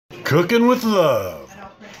Cooking with Love.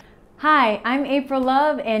 Hi, I'm April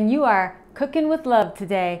Love and you are Cooking with Love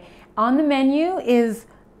today. On the menu is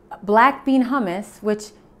black bean hummus,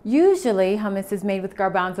 which usually hummus is made with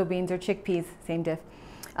garbanzo beans or chickpeas, same diff.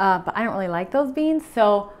 But I don't really like those beans,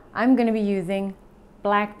 so I'm going to be using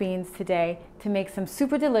black beans today to make some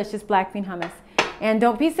super delicious black bean hummus. And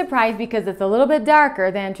don't be surprised because it's a little bit darker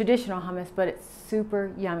than traditional hummus, but it's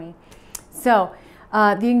super yummy. So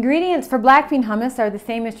the ingredients for black bean hummus are the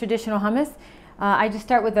same as traditional hummus. I just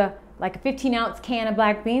start with a 15-ounce can of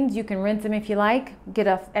black beans. You can rinse them if you like, get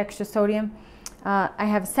extra sodium. I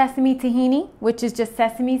have sesame tahini, which is just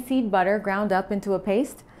sesame seed butter ground up into a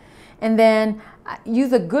paste. And then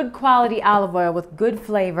use a good quality olive oil with good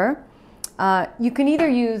flavor. You can either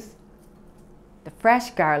use the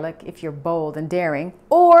fresh garlic if you're bold and daring,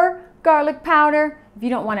 or garlic powder if you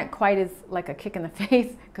don't want it quite as like a kick in the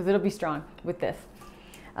face, because it'll be strong with this.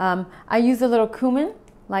 I use a little cumin,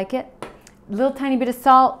 like it, a little tiny bit of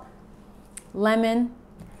salt, lemon,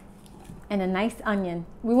 and a nice onion.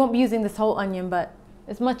 We won't be using this whole onion, but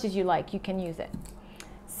as much as you like, you can use it.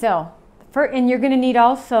 So, and you're going to need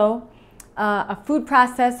also a food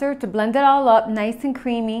processor to blend it all up nice and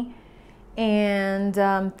creamy, and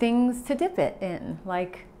things to dip it in,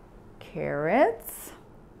 like carrots,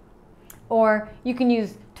 or you can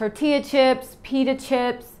use tortilla chips, pita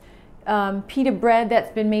chips, pita bread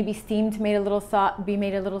that's been maybe steamed to made a little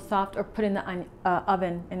soft, or put in the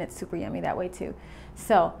oven, and it's super yummy that way too.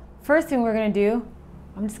 So first thing we're going to do,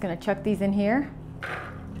 I'm just going to chuck these in here,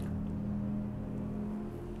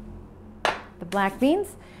 the black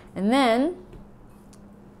beans, and then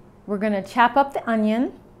we're going to chop up the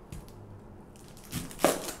onion.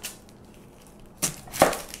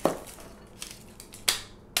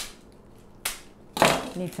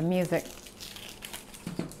 Need some music.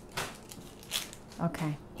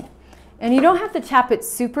 Okay. And you don't have to chop it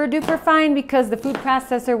super duper fine because the food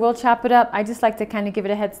processor will chop it up. I just like to kind of give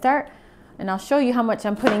it a head start, and I'll show you how much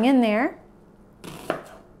I'm putting in there.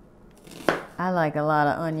 I like a lot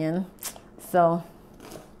of onion, so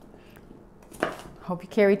hope you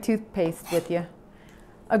carry toothpaste with you.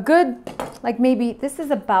 A good, maybe this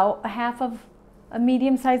is about a half of a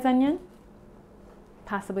medium-sized onion,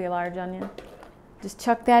 possibly a large onion. Just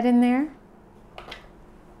chuck that in there.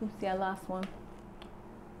 Oopsie, I lost one.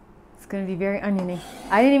 It's going to be very oniony.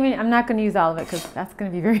 I'm not going to use all of it because that's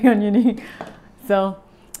going to be very oniony. So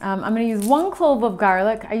I'm going to use 1 clove of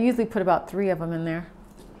garlic. I usually put about 3 of them in there.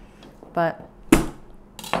 But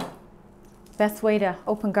best way to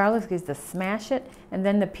open garlic is to smash it, and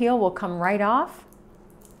then the peel will come right off.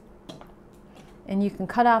 And you can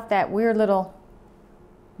cut off that weird little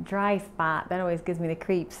dry spot. That always gives me the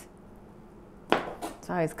creeps. So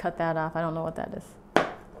I always cut that off. I don't know what that is.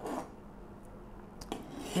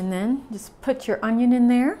 And then just put your onion in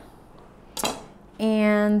there.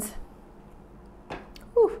 And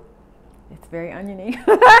whew, it's very oniony.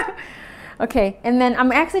 Okay, and then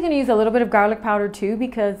I'm actually going to use a little bit of garlic powder too,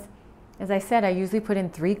 because as I said, I usually put in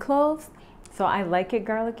 3 cloves. So I like it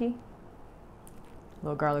garlicky. A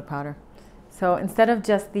little garlic powder. So instead of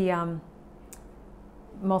just the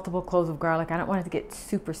multiple cloves of garlic, I don't want it to get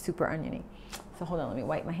super, super oniony. So hold on, let me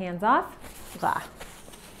wipe my hands off. Blah.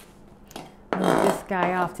 Move this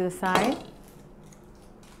guy off to the side.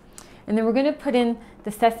 And then we're going to put in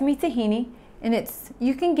the sesame tahini. And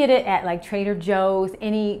you can get it at like Trader Joe's,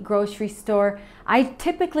 any grocery store. I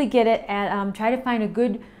typically get it at, try to find a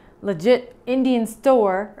good, legit Indian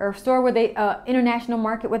store, or store where they, international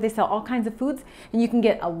market where they sell all kinds of foods. And you can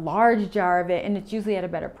get a large jar of it, and it's usually at a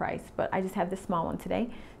better price. But I just have this small one today.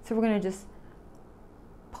 So we're going to just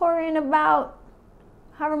pour in about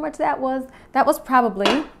however much that was. That was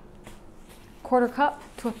probably 1/4 cup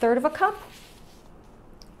to 1/3 of a cup.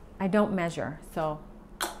 I don't measure, so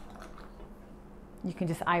you can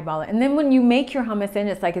just eyeball it. And then when you make your hummus and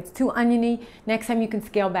it's too oniony, next time you can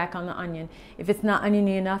scale back on the onion. If it's not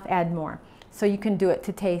oniony enough, add more. So you can do it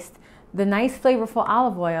to taste. The nice flavorful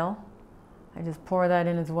olive oil, I just pour that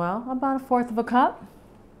in as well, about 1/4 of a cup.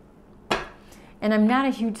 And I'm not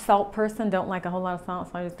a huge salt person, don't like a whole lot of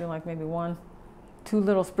salt, so I just do like maybe 1, 2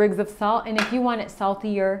 little sprigs of salt. And if you want it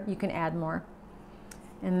saltier, you can add more.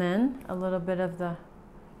 And then a little bit of the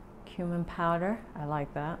cumin powder. I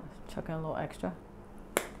like that. Chuck in a little extra.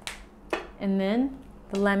 And then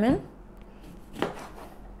the lemon.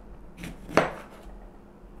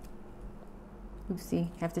 Oopsie,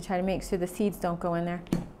 you have to try to make sure the seeds don't go in there.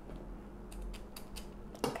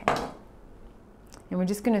 Okay. And we're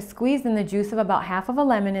just going to squeeze in the juice of about half of a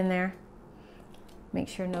lemon in there. Make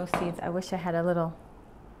sure no seeds. I wish I had a little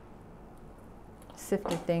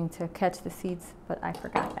sifter thing to catch the seeds, but I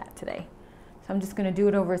forgot that today. So I'm just going to do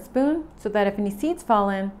it over a spoon so that if any seeds fall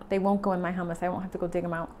in, they won't go in my hummus. I won't have to go dig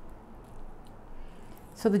them out.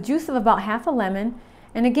 So the juice of about half a lemon.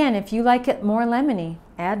 And again, if you like it more lemony,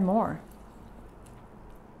 add more.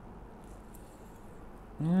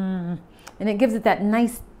 And it gives it that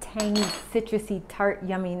nice, tangy, citrusy, tart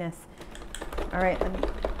yumminess. All right, let me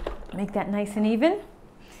make that nice and even.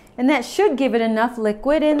 And that should give it enough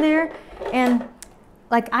liquid in there. And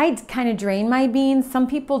like I kind of drain my beans. Some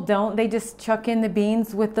people don't. They just chuck in the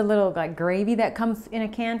beans with the little like gravy that comes in a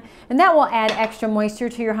can. And that will add extra moisture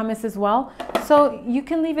to your hummus as well. So you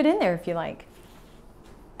can leave it in there if you like.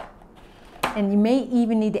 And you may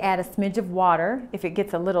even need to add a smidge of water if it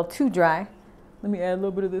gets a little too dry. Let me add a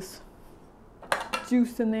little bit of this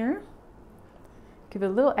juice in there. Give it a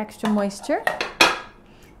little extra moisture.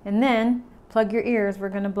 And then plug your ears, we're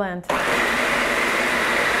going to blend.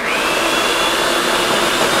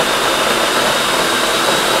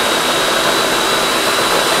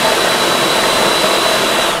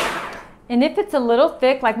 And if it's a little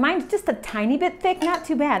thick, like mine's just a tiny bit thick, not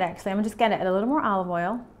too bad actually. I'm just going to add a little more olive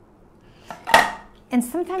oil. And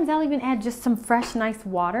sometimes I'll even add just some fresh, nice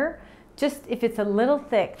water, just if it's a little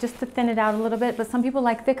thick, just to thin it out a little bit. But some people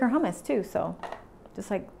like thicker hummus too, so just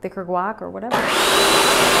like thicker guac or whatever.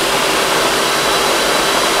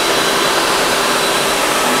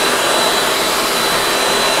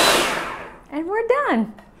 And we're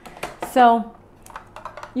done. So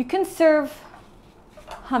you can serve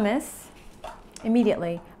hummus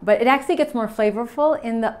immediately, but it actually gets more flavorful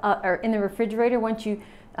in the refrigerator once you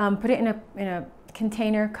put it in a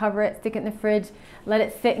container, cover it, stick it in the fridge, let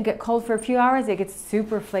it sit and get cold for a few hours. It gets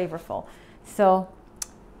super flavorful. So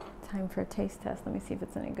time for a taste test. Let me see if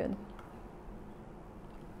it's any good.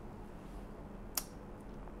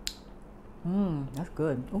 That's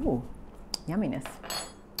good. Ooh, yumminess.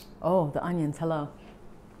 Oh, the onions, hello.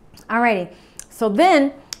 Alrighty, so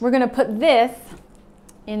then we're gonna put this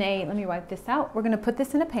in a, let me wipe this out. We're gonna put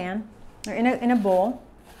this in a pan, or in a bowl.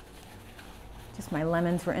 Just my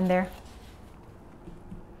lemons were in there.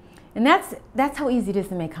 And that's how easy it is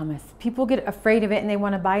to make hummus. People get afraid of it and they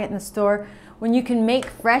want to buy it in the store. When you can make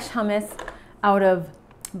fresh hummus out of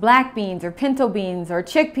black beans or pinto beans or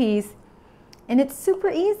chickpeas, and it's super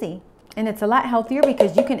easy. And it's a lot healthier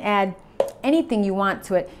because you can add anything you want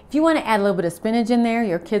to it. If you want to add a little bit of spinach in there,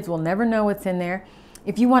 your kids will never know what's in there.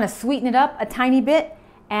 If you want to sweeten it up a tiny bit,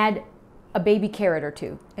 add a baby carrot or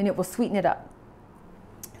two and it will sweeten it up.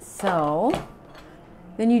 So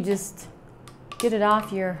then you just get it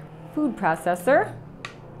off your food processor.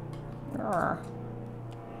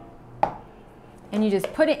 And you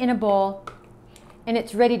just put it in a bowl and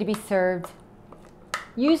it's ready to be served.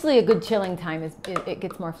 Usually a good chilling time is it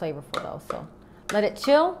gets more flavorful though. So let it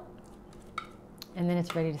chill and then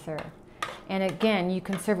it's ready to serve. And again, you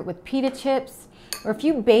can serve it with pita chips, or if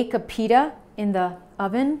you bake a pita in the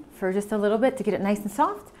oven for just a little bit to get it nice and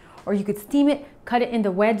soft, or you could steam it, cut it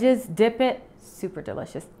into wedges, dip it. Super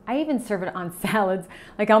delicious. I even serve it on salads.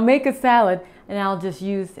 Like I'll make a salad and I'll just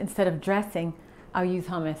use, instead of dressing, I'll use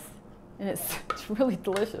hummus. And it's really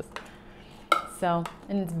delicious. So,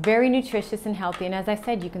 and it's very nutritious and healthy. And as I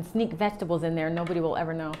said, you can sneak vegetables in there and nobody will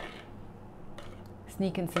ever know.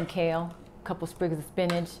 Sneak in some kale, a couple sprigs of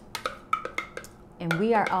spinach. And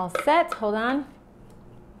we are all set. Hold on.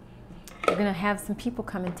 We're gonna have some people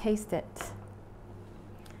come and taste it.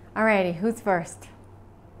 Alrighty, who's first?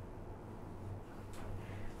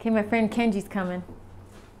 Okay, my friend Kenji's coming.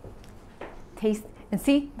 Taste, and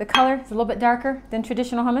see, the color is a little bit darker than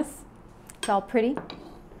traditional hummus. It's all pretty.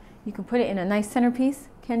 You can put it in a nice centerpiece.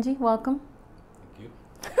 Kenji, welcome. Thank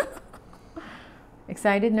you.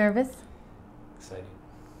 Excited, nervous? Excited.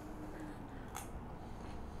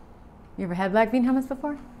 You ever had black bean hummus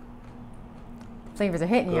before? Flavors are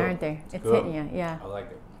hitting you, aren't they? It's good. Hitting you, yeah. I like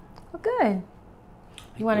it. Well, good.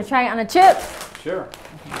 You want to try it on a chip? Sure.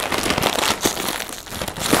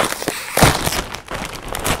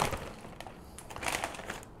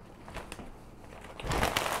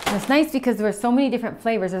 And it's nice because there are so many different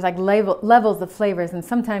flavors. There's like levels of flavors, and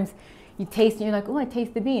sometimes you taste and you're like, oh, I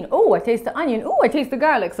taste the bean. Oh, I taste the onion. Oh, I taste the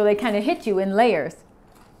garlic. So they kind of hit you in layers.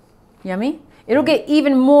 Yummy. It'll get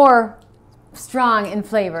even more strong in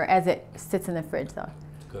flavor as it sits in the fridge, though.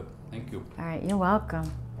 Good. Thank you. All right, you're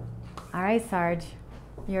welcome. All right, Sarge,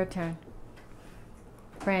 your turn.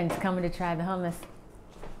 Friends coming to try the hummus.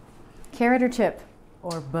 Carrot or chip?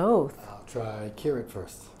 Or both? I'll try carrot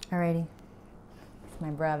first. All righty. My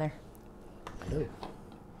brother. Hello.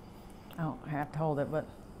 Oh, I have to hold it, but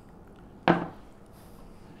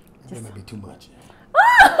That might be too much.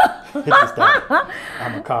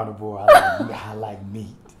 I'm a carnivore. I like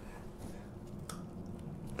meat.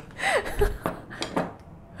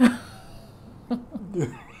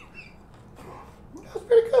 That's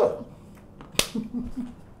pretty good.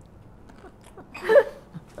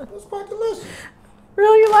 That's quite delicious.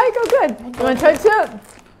 Really, you like? Oh, good. You want to try chip?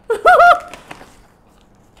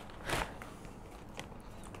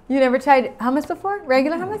 You never tried hummus before?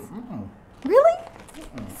 Regular hummus? Really?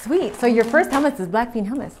 Sweet. So your first hummus is black bean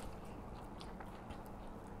hummus.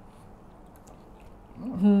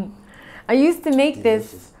 I used to make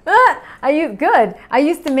this. I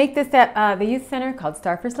used to make this at the youth center called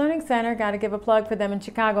Starfish Learning Center. Got to give a plug for them in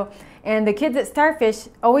Chicago. And the kids at Starfish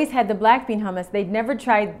always had the black bean hummus. They'd never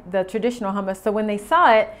tried the traditional hummus. So when they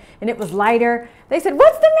saw it and it was lighter, they said,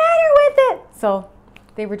 "What's the matter with it?" So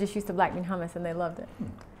they were just used to black bean hummus and they loved it.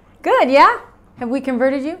 Good, yeah? Have we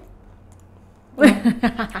converted you?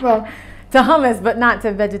 Well, to hummus, but not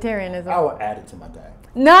to vegetarianism. I will add it to my diet.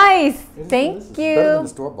 Nice. It's Thank delicious. Better than you. the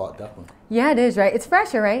store-bought duck one. Yeah, it is, right? It's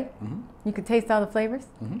fresher, right? Mm-hmm. You can taste all the flavors.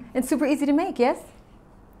 Mm-hmm. It's super easy to make, yes?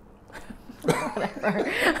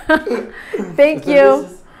 Thank you.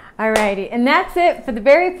 Alrighty, and that's it for the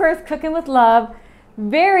very first Cooking with Love.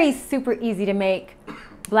 Very super easy to make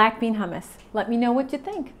black bean hummus. Let me know what you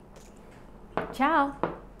think. Ciao.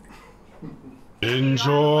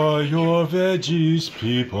 Enjoy your veggies,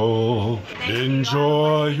 people.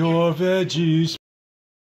 Enjoy your veggies.